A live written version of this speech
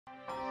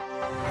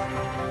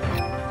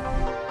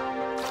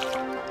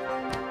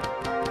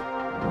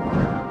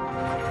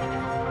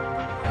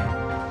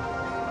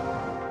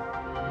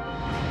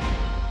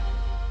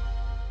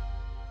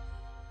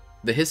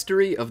The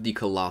history of the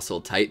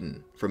Colossal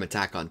Titan from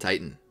Attack on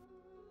Titan.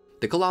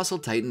 The Colossal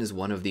Titan is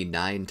one of the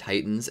 9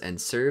 Titans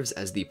and serves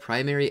as the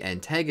primary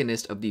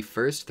antagonist of the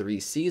first 3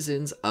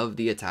 seasons of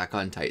the Attack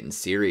on Titan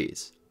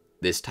series.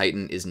 This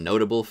Titan is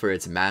notable for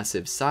its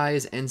massive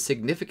size and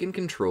significant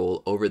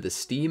control over the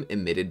steam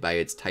emitted by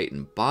its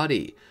Titan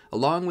body,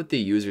 along with the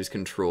user's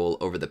control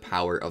over the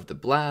power of the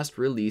blast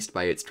released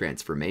by its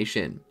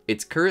transformation.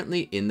 It's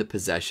currently in the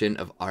possession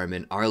of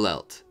Armin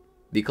Arlelt.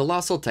 The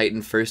Colossal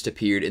Titan first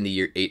appeared in the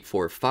year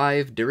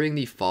 845 during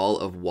the Fall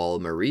of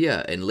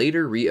Shiganshina and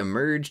later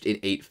re-emerged in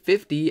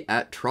 850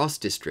 at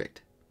Trost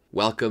District.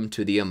 Welcome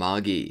to the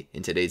Amagi.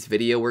 In today's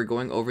video we're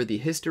going over the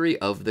history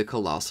of the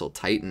Colossal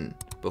Titan.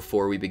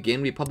 Before we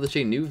begin, we publish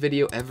a new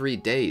video every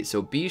day,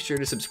 so be sure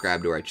to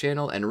subscribe to our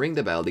channel and ring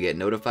the bell to get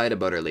notified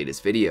about our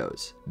latest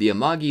videos. The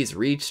Amagi's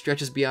reach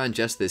stretches beyond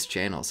just this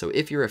channel, so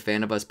if you're a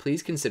fan of us,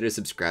 please consider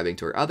subscribing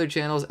to our other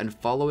channels and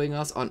following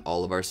us on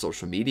all of our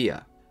social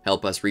media.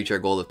 Help us reach our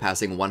goal of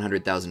passing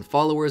 100,000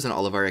 followers on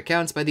all of our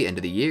accounts by the end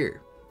of the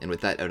year. And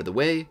with that out of the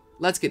way,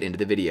 let's get into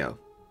the video.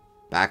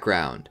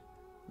 Background.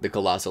 The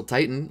Colossal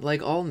Titan,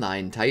 like all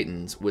 9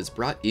 Titans, was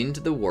brought into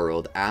the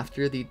world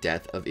after the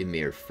death of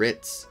Emir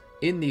Fritz.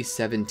 In the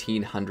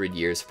 1700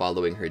 years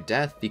following her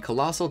death, the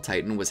Colossal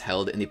Titan was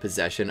held in the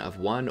possession of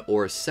one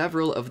or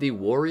several of the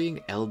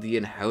warring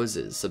Eldian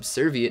houses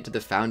subservient to the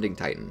founding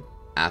Titan.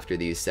 After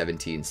these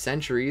 17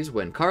 centuries,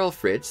 when Karl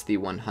Fritz, the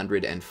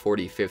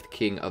 145th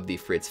king of the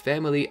Fritz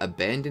family,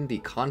 abandoned the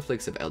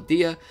conflicts of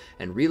Eldea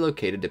and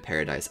relocated to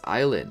Paradise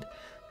Island,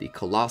 the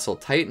Colossal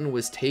Titan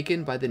was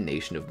taken by the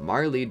nation of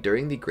Marley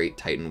during the Great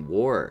Titan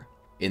War.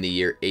 In the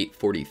year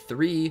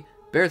 843,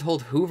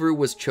 Berthold Hoover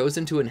was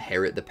chosen to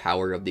inherit the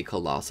power of the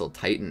Colossal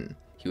Titan.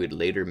 He would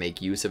later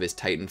make use of his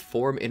Titan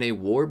form in a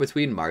war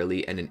between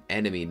Marley and an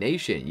enemy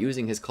nation,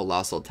 using his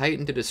Colossal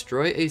Titan to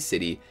destroy a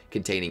city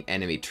containing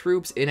enemy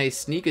troops in a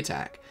sneak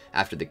attack,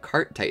 after the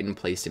Cart Titan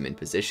placed him in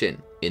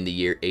position. In the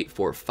year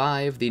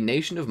 845, the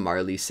nation of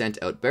Marley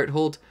sent out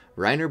Berthold,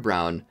 Rainer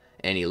Braun,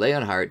 Annie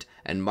Leonhardt,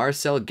 and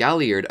Marcel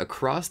Galliard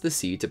across the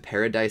sea to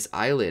Paradise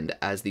Island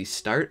as the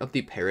start of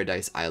the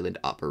Paradise Island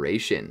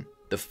operation.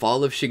 The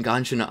Fall of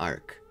Shiganshina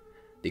arc.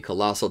 The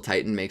Colossal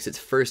Titan makes its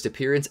first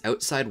appearance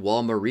outside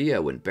Wall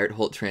Maria when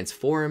Berthold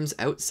transforms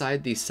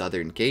outside the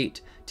southern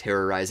gate,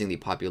 terrorizing the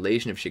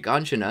population of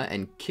Shiganshina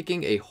and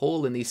kicking a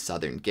hole in the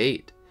southern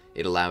gate.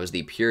 It allows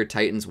the pure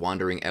Titans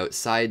wandering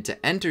outside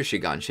to enter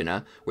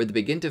Shiganshina, where they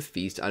begin to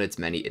feast on its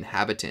many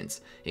inhabitants,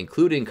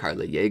 including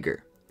Carla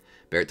Jaeger.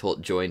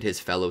 Berthold joined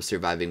his fellow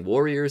surviving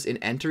warriors in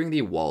entering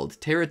the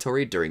walled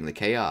territory during the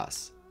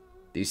chaos.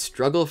 The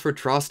Struggle for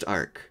Trost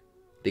arc.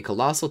 The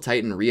Colossal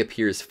Titan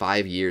reappears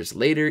 5 years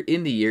later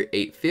in the year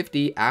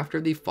 850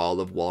 after the fall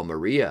of Wall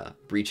Maria,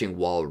 breaching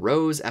Wall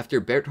Rose after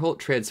Berthold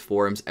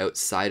transforms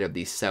outside of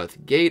the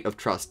south gate of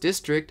Trost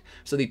District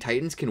so the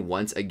Titans can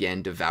once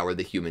again devour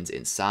the humans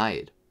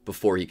inside.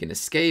 Before he can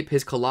escape,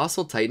 his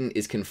Colossal Titan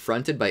is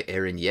confronted by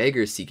Eren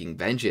Jaeger seeking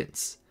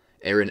vengeance.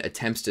 Eren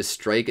attempts to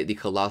strike at the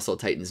Colossal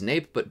Titan's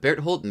nape, but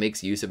Berthold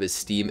makes use of his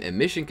steam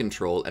emission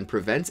control and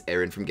prevents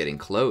Eren from getting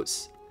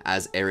close.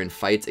 As Eren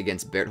fights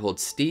against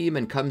Berthold's steam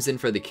and comes in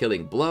for the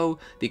killing blow,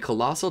 the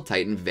Colossal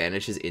Titan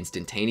vanishes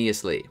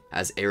instantaneously.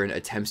 As Eren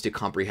attempts to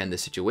comprehend the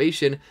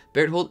situation,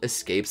 Berthold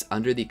escapes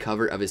under the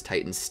cover of his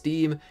Titan's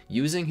steam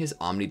using his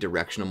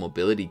omnidirectional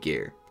mobility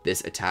gear.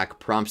 This attack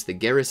prompts the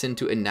garrison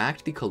to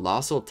enact the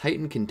Colossal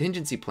Titan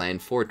contingency plan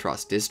for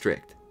Trost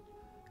District.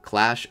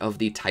 Clash of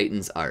the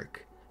Titans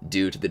arc.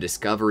 Due to the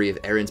discovery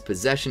of Eren's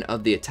possession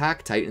of the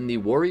Attack Titan, the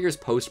warriors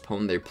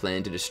postpone their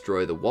plan to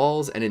destroy the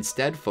walls and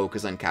instead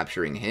focus on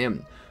capturing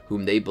him,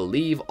 whom they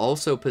believe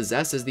also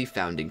possesses the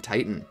founding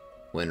Titan.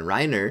 When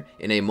Reiner,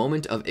 in a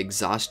moment of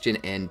exhaustion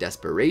and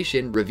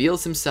desperation,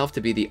 reveals himself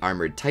to be the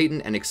Armored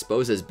Titan and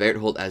exposes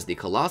Berthold as the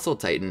Colossal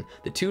Titan,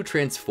 the two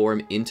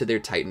transform into their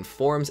Titan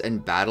forms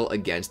and battle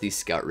against the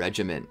Scout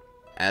Regiment.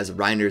 As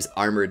Reiner's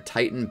Armored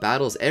Titan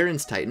battles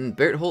Eren's Titan,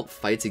 Berthold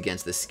fights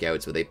against the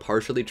Scouts with a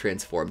partially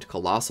transformed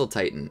Colossal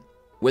Titan.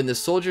 When the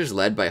soldiers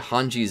led by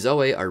Hanji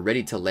Zoe are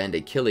ready to land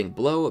a killing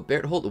blow,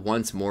 Berthold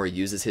once more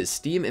uses his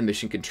steam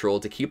emission control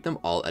to keep them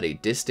all at a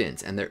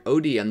distance, and their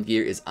ODM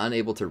gear is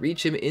unable to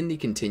reach him in the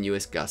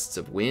continuous gusts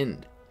of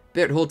wind.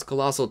 Berthold's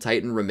Colossal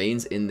Titan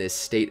remains in this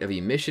state of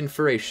emission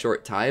for a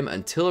short time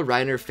until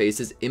Reiner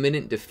faces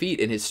imminent defeat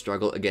in his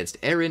struggle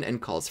against Eren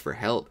and calls for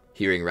help.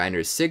 Hearing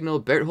Reiner's signal,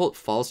 Berthold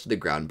falls to the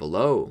ground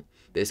below.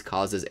 This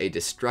causes a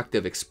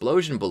destructive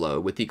explosion below,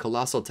 with the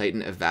Colossal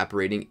Titan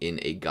evaporating in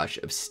a gush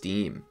of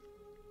steam.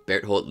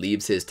 Berthold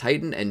leaves his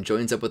Titan and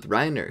joins up with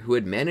Reiner, who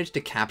had managed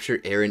to capture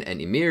Eren and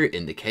Ymir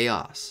in the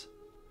chaos.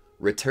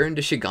 Return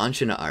to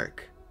Shiganshina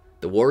arc.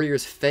 The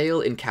warriors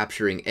fail in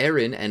capturing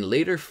Eren and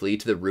later flee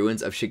to the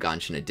ruins of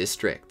Shiganshina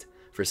District.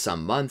 For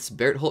some months,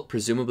 Berthold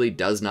presumably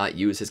does not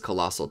use his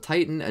Colossal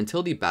Titan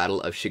until the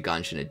Battle of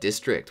Shiganshina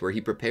District, where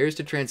he prepares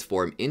to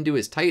transform into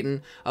his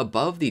Titan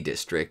above the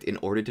district in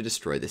order to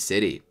destroy the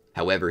city.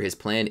 However, his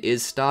plan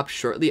is stopped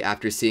shortly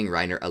after seeing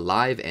Reiner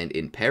alive and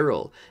in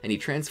peril, and he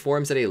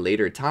transforms at a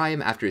later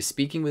time after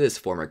speaking with his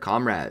former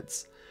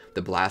comrades.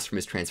 The blast from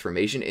his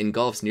transformation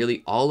engulfs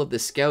nearly all of the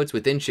scouts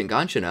within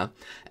Shiganshina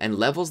and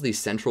levels the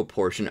central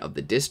portion of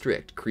the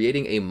district,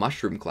 creating a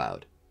mushroom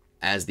cloud.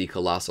 As the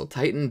Colossal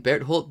Titan,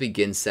 Bertholdt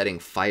begins setting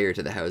fire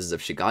to the houses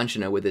of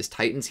Shiganshina with his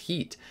Titan's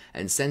heat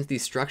and sends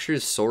these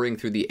structures soaring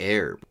through the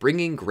air,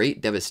 bringing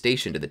great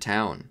devastation to the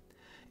town.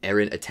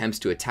 Eren attempts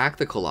to attack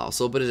the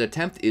Colossal, but his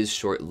attempt is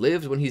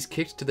short-lived when he's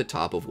kicked to the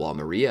top of Wall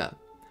Maria.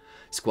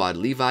 Squad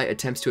Levi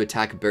attempts to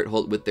attack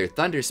Bertholdt with their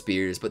Thunder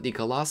Spears, but the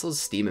Colossal's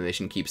steam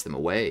emission keeps them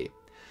away.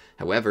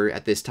 However,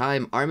 at this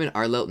time, Armin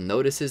Arlelt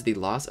notices the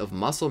loss of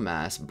muscle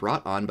mass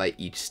brought on by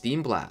each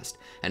steam blast,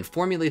 and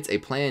formulates a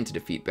plan to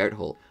defeat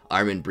Bertholdt.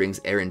 Armin brings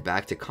Eren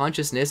back to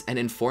consciousness and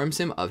informs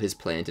him of his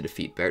plan to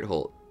defeat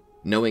Bertholdt.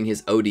 Knowing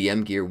his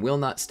ODM gear will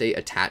not stay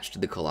attached to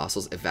the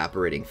Colossal's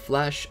evaporating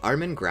flesh,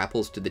 Armin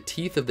grapples to the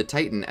teeth of the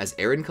Titan as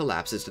Eren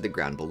collapses to the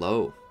ground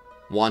below.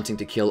 Wanting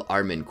to kill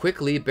Armin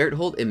quickly,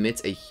 Bertholdt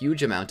emits a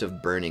huge amount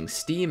of burning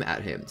steam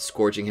at him,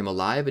 scorching him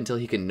alive until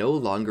he can no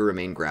longer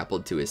remain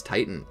grappled to his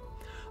Titan.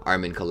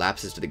 Armin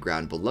collapses to the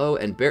ground below,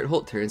 and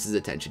Bertholdt turns his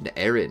attention to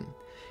Eren.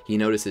 He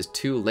notices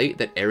too late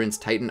that Eren's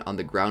Titan on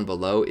the ground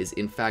below is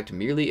in fact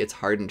merely its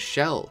hardened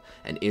shell,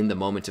 and in the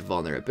moment of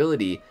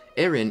vulnerability,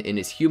 Eren in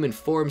his human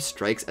form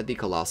strikes at the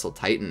Colossal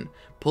Titan,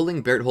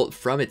 pulling Bertholdt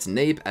from its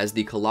nape as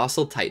the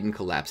Colossal Titan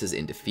collapses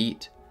in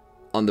defeat.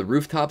 On the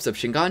rooftops of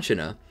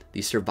Shiganshina,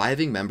 the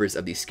surviving members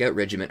of the Scout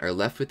Regiment are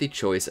left with the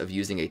choice of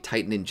using a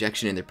Titan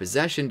injection in their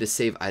possession to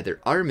save either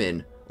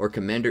Armin or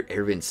Commander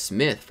Erwin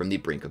Smith from the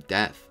brink of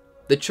death.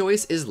 The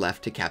choice is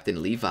left to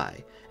Captain Levi,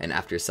 and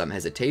after some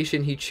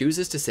hesitation, he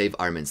chooses to save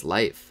Armin's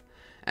life.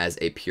 As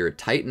a pure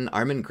Titan,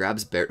 Armin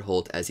grabs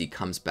Bertholdt as he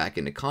comes back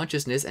into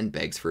consciousness and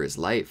begs for his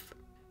life.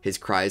 His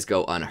cries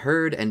go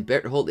unheard, and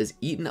Bertholdt is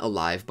eaten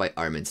alive by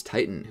Armin's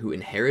Titan, who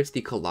inherits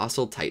the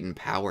Colossal Titan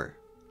power.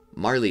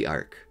 Marley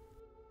Arc.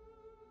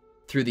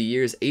 Through the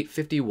years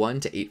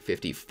 851 to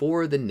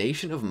 854, the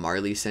nation of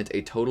Marley sent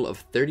a total of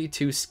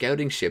 32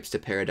 scouting ships to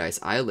Paradise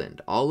Island,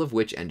 all of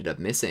which ended up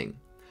missing.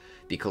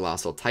 The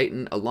Colossal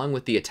Titan, along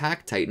with the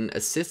Attack Titan,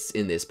 assists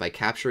in this by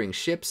capturing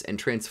ships and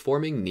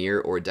transforming near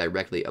or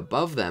directly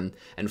above them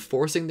and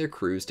forcing their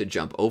crews to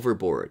jump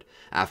overboard,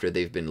 after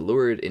they've been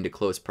lured into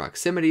close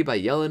proximity by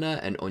Yelena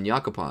and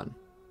Onyakopon.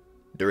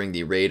 During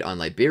the raid on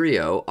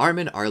Liberio,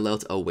 Armin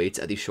Arlelt awaits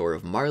at the shore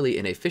of Marley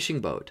in a fishing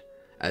boat.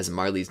 As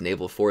Marley's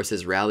naval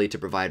forces rally to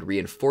provide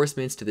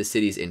reinforcements to the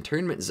city's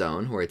internment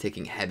zone, who are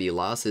taking heavy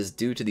losses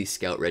due to the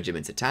Scout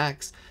Regiment's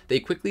attacks, they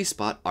quickly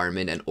spot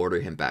Armin and order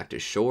him back to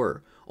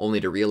shore,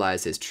 only to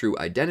realize his true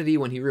identity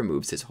when he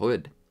removes his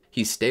hood.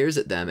 He stares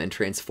at them and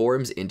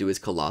transforms into his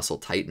Colossal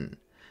Titan.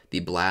 The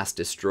blast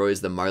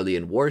destroys the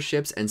Marleyan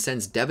warships and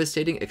sends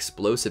devastating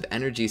explosive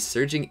energy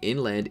surging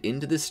inland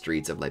into the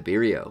streets of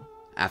Liberio.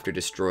 After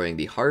destroying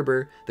the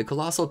harbor, the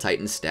Colossal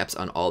Titan steps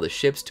on all the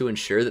ships to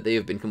ensure that they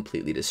have been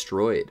completely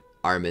destroyed.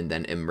 Armin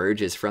then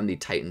emerges from the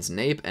Titan's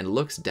nape and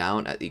looks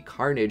down at the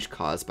carnage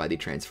caused by the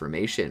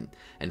transformation,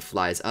 and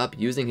flies up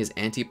using his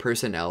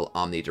anti-personnel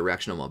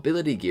omnidirectional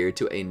mobility gear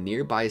to a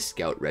nearby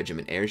Scout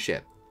Regiment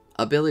airship.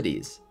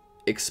 Abilities: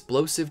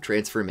 Explosive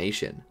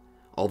Transformation.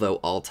 Although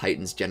all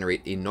Titans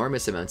generate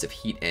enormous amounts of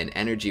heat and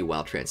energy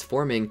while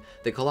transforming,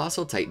 the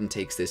Colossal Titan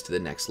takes this to the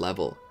next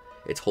level.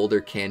 Its holder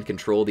can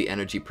control the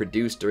energy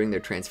produced during their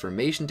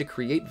transformation to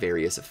create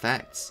various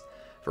effects.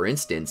 For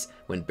instance,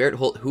 when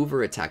Bertholdt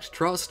Hoover attacked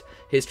Trost,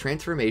 his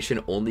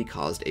transformation only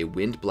caused a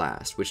wind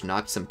blast, which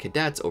knocked some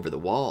cadets over the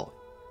wall.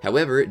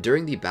 However,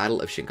 during the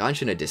Battle of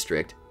Shiganshina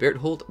District,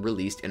 Bertholdt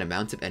released an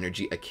amount of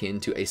energy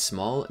akin to a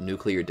small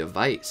nuclear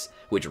device,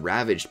 which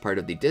ravaged part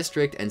of the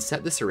district and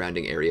set the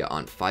surrounding area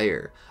on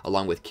fire,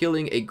 along with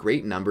killing a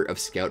great number of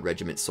Scout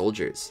Regiment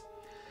soldiers.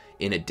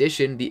 In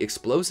addition, the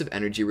explosive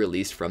energy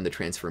released from the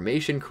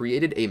transformation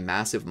created a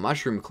massive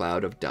mushroom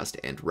cloud of dust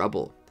and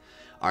rubble.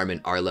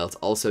 Armin Arlelt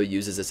also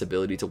uses this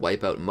ability to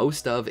wipe out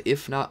most of,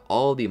 if not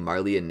all, the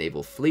Marleyan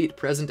naval fleet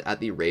present at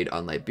the raid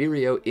on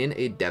Liberio in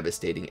a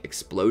devastating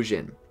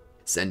explosion,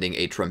 sending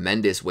a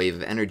tremendous wave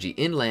of energy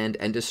inland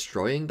and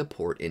destroying the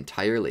port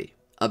entirely.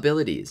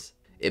 Abilities: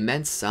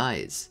 Immense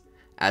Size.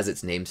 As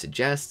its name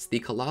suggests, the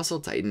Colossal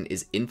Titan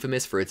is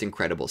infamous for its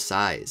incredible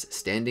size,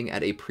 standing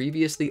at a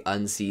previously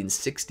unseen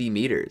 60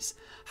 meters,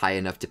 high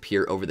enough to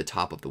peer over the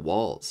top of the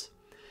walls.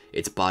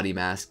 Its body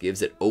mass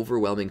gives it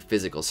overwhelming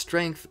physical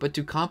strength, but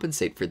to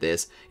compensate for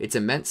this, its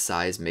immense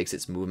size makes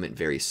its movement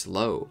very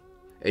slow.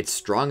 It's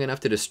strong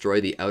enough to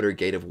destroy the outer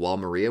gate of Wall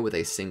Maria with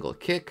a single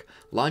kick,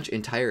 launch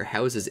entire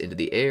houses into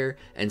the air,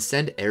 and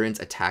send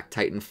Eren's Attack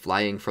Titan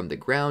flying from the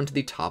ground to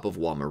the top of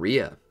Wall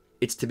Maria.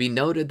 It's to be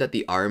noted that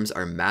the arms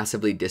are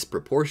massively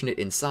disproportionate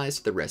in size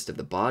to the rest of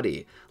the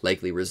body,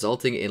 likely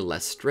resulting in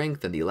less strength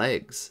than the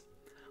legs.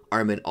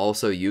 Armin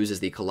also uses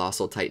the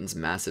Colossal Titan's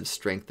massive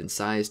strength and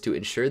size to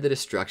ensure the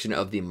destruction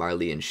of the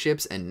Marleyan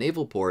ships and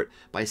naval port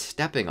by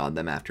stepping on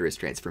them after his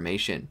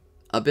transformation.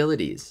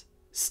 Abilities: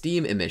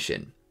 Steam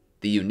Emission.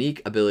 The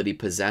unique ability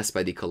possessed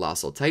by the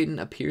Colossal Titan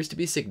appears to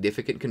be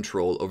significant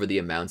control over the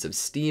amounts of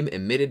steam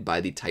emitted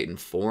by the Titan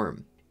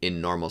form. In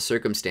normal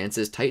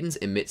circumstances, Titans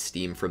emit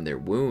steam from their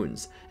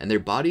wounds, and their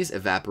bodies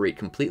evaporate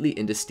completely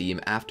into steam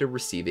after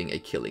receiving a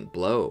killing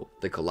blow.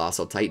 The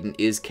Colossal Titan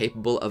is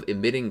capable of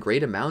emitting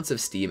great amounts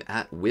of steam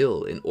at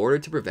will in order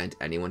to prevent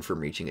anyone from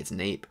reaching its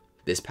nape.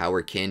 This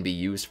power can be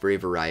used for a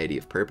variety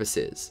of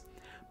purposes.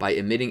 By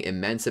emitting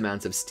immense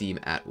amounts of steam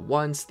at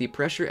once, the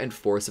pressure and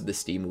force of the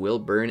steam will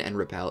burn and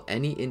repel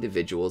any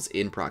individuals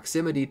in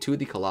proximity to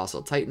the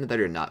Colossal Titan that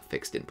are not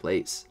fixed in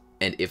place.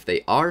 And if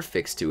they are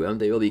fixed to him,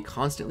 they will be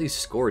constantly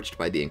scorched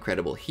by the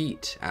incredible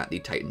heat at the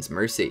Titan's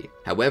mercy.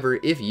 However,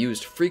 if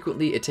used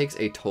frequently, it takes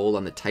a toll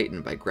on the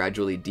Titan by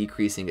gradually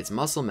decreasing its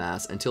muscle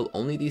mass until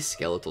only the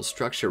skeletal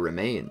structure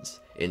remains.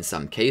 In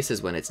some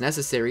cases, when it's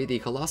necessary, the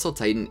Colossal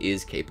Titan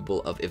is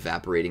capable of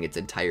evaporating its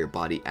entire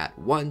body at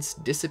once,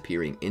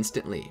 disappearing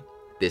instantly.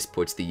 This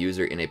puts the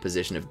user in a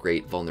position of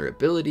great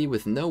vulnerability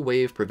with no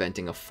way of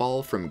preventing a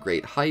fall from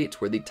great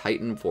height where the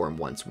Titan form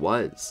once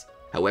was.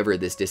 However,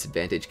 this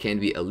disadvantage can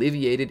be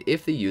alleviated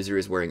if the user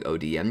is wearing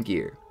ODM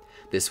gear.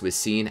 This was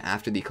seen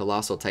after the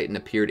Colossal Titan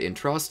appeared in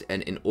Trost,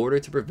 and in order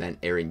to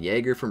prevent Eren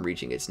Yeager from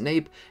reaching its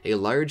nape, a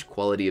large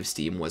quantity of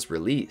steam was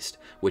released,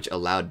 which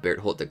allowed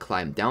Bertholdt to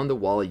climb down the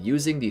wall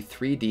using the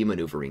 3D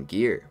maneuvering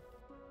gear.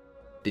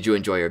 Did you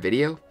enjoy our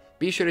video?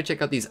 Be sure to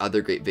check out these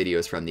other great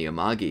videos from the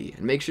Amagi,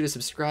 and make sure to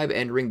subscribe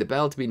and ring the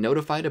bell to be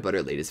notified about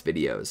our latest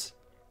videos.